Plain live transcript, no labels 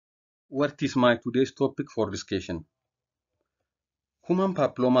What is my today's topic for discussion? Human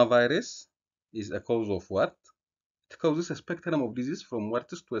papillomavirus is a cause of what? It causes a spectrum of disease from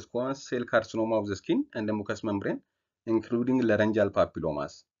warts to squamous cell carcinoma of the skin and the mucous membrane, including laryngeal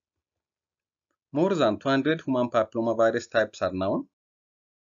papillomas. More than 200 human papillomavirus types are known.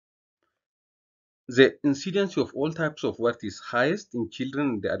 The incidence of all types of wart is highest in children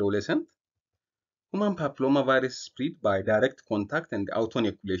and the adolescent. Human papillomavirus is spread by direct contact and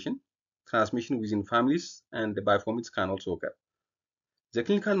autoinoculation. Transmission within families and the biofomits can also occur. The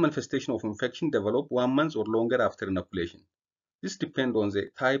clinical manifestation of infection develop 1 month or longer after inoculation. This depends on the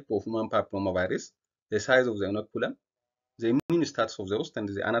type of human papillomavirus, the size of the inoculum, the immune status of the host, and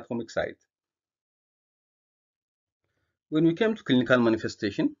the anatomic site. When we came to clinical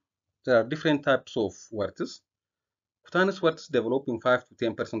manifestation, there are different types of warts. Cutaneous warts develop in 5 to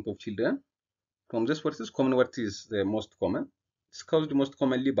 10% of children. From these warts, common wart is the most common. It's caused most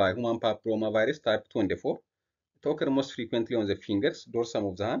commonly by human papillomavirus type 24. It occurs most frequently on the fingers, dorsum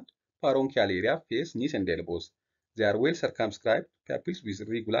of the hand, parenchymal area, face, knees, and elbows. They are well circumscribed papules with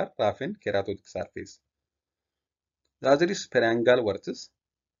regular, roughened keratotic surface. The other is periangal warts.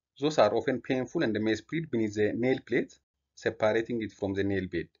 Those are often painful and may spread beneath the nail plate, separating it from the nail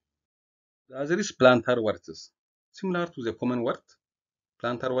bed. The other is plantar warts. Similar to the common wart,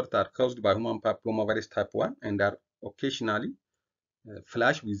 plantar warts are caused by human papillomavirus type 1 and are occasionally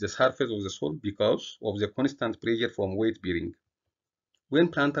flush with the surface of the sole because of the constant pressure from weight bearing. When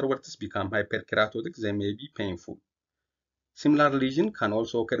plantar warts become hyperkeratotic, they may be painful. Similar lesion can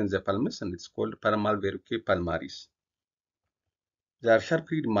also occur in the palms and it's called palmar verruca palmaris. They are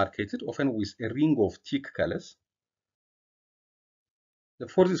sharply demarcated, often with a ring of thick callus. The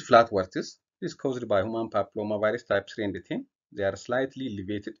fourth is flat warts. This is caused by human papillomavirus type 3 and 10. They are slightly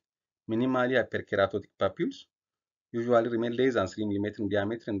elevated, minimally hyperkeratotic papules, usually remain less than 3 mm in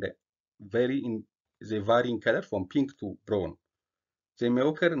diameter and they vary in color from pink to brown. They may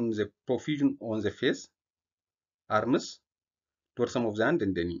occur in the profusion on the face, arms, dorsum of the hand,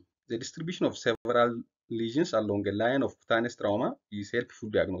 and the knee. The distribution of several lesions along a line of cutaneous trauma is a helpful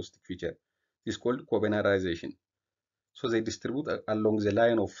diagnostic feature. It is called covenarization. So they distribute along the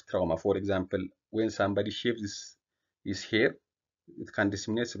line of trauma. For example, when somebody shaves his hair, it can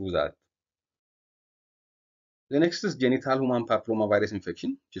disseminate through that. The next is genital human papillomavirus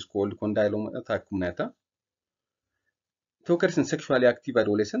infection, which is called condylomata acuminata. It occurs in sexually active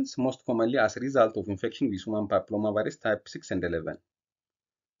adolescents, most commonly as a result of infection with human papillomavirus type 6 and 11.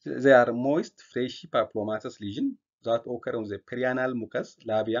 They are moist, fleshy papillomatous lesions that occur on the perianal mucus,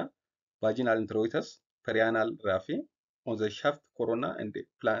 labia, vaginal introitus, perianal raphe, on the shaft corona, and the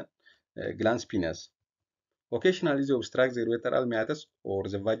glans penis. Occasionally, they obstruct the ureteral meatus or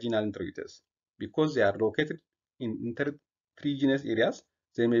the vaginal introitus. Because they are located in intertriginous areas,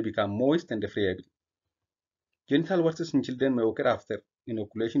 they may become moist and friable. Genital warts in children may occur after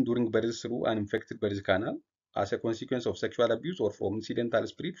inoculation during birth through an infected birth canal as a consequence of sexual abuse or from incidental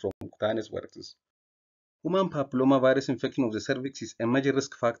spread from cutaneous warts. Human papillomavirus infection of the cervix is a major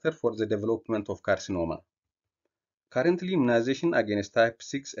risk factor for the development of carcinoma. Currently, immunization against type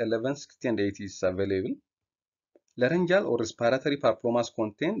 6, 11, 60, and 80 is available. Laryngeal or respiratory papillomas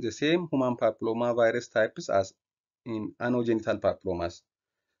contain the same human papillomavirus types as in anogenital papillomas.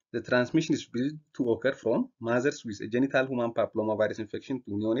 The transmission is believed to occur from mothers with a genital human papillomavirus infection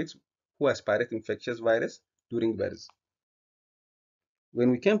to neonates who aspirate infectious virus during birth.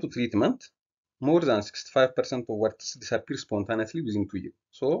 When we came to treatment, more than 65% of warts disappear spontaneously within 2 years.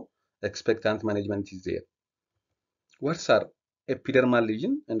 So, expectant management is there. Warts are epidermal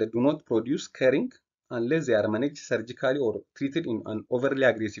lesions and they do not produce scarring unless they are managed surgically or treated in an overly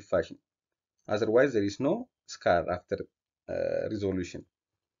aggressive fashion. Otherwise, there is no scar after resolution.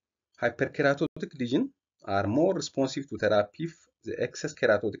 Hyperkeratotic lesions are more responsive to therapy if the excess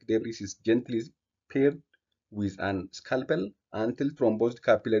keratotic debris is gently paired with an scalpel until thrombosed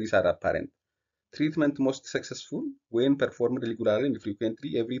capillaries are apparent. Treatment most successful when performed regularly and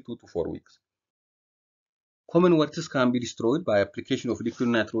frequently every 2 to 4 weeks. Common warts can be destroyed by application of liquid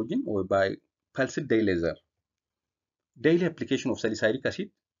nitrogen or by pulsed dye laser. Daily application of salicylic acid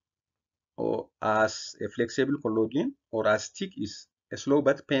or as a flexible collodion or as stick is a slow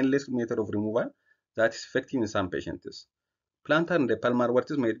but painless method of removal that is effective in some patients. Plantar and palmar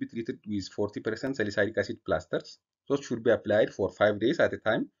warts may be treated with 40% salicylic acid plasters. Those should be applied for 5 days at a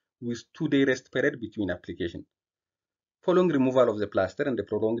time with 2-day rest period between application. Following removal of the plaster and the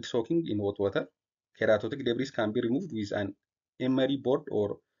prolonged soaking in hot water, keratotic debris can be removed with an emery board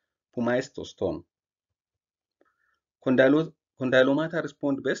or pumice stone. Condylomata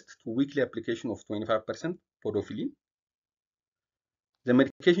respond best to weekly application of 25% podophyllin. The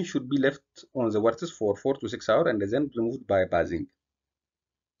medication should be left on the warts for 4 to 6 hours and then removed by bathing.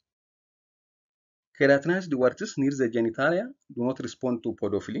 Keratinized warts near the genitalia do not respond to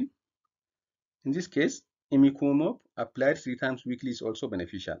podophyllin. In this case, imiquimab applied 3 times weekly is also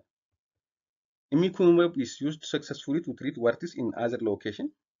beneficial. Imiquimab is used successfully to treat warts in other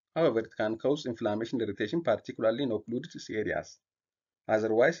locations. However, it can cause inflammation and irritation, particularly in occluded areas.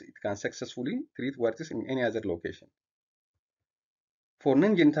 Otherwise, it can successfully treat warts in any other location. For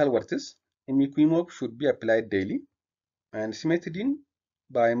non-genital warts, imiquimab should be applied daily, and cimetidine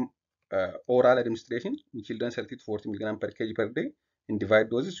by oral administration in children 30 to 40 mg per kg per day in divide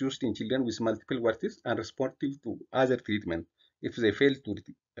doses used in children with multiple warts and responsive to other treatment if they fail to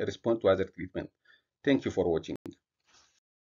respond to other treatment. Thank you for watching.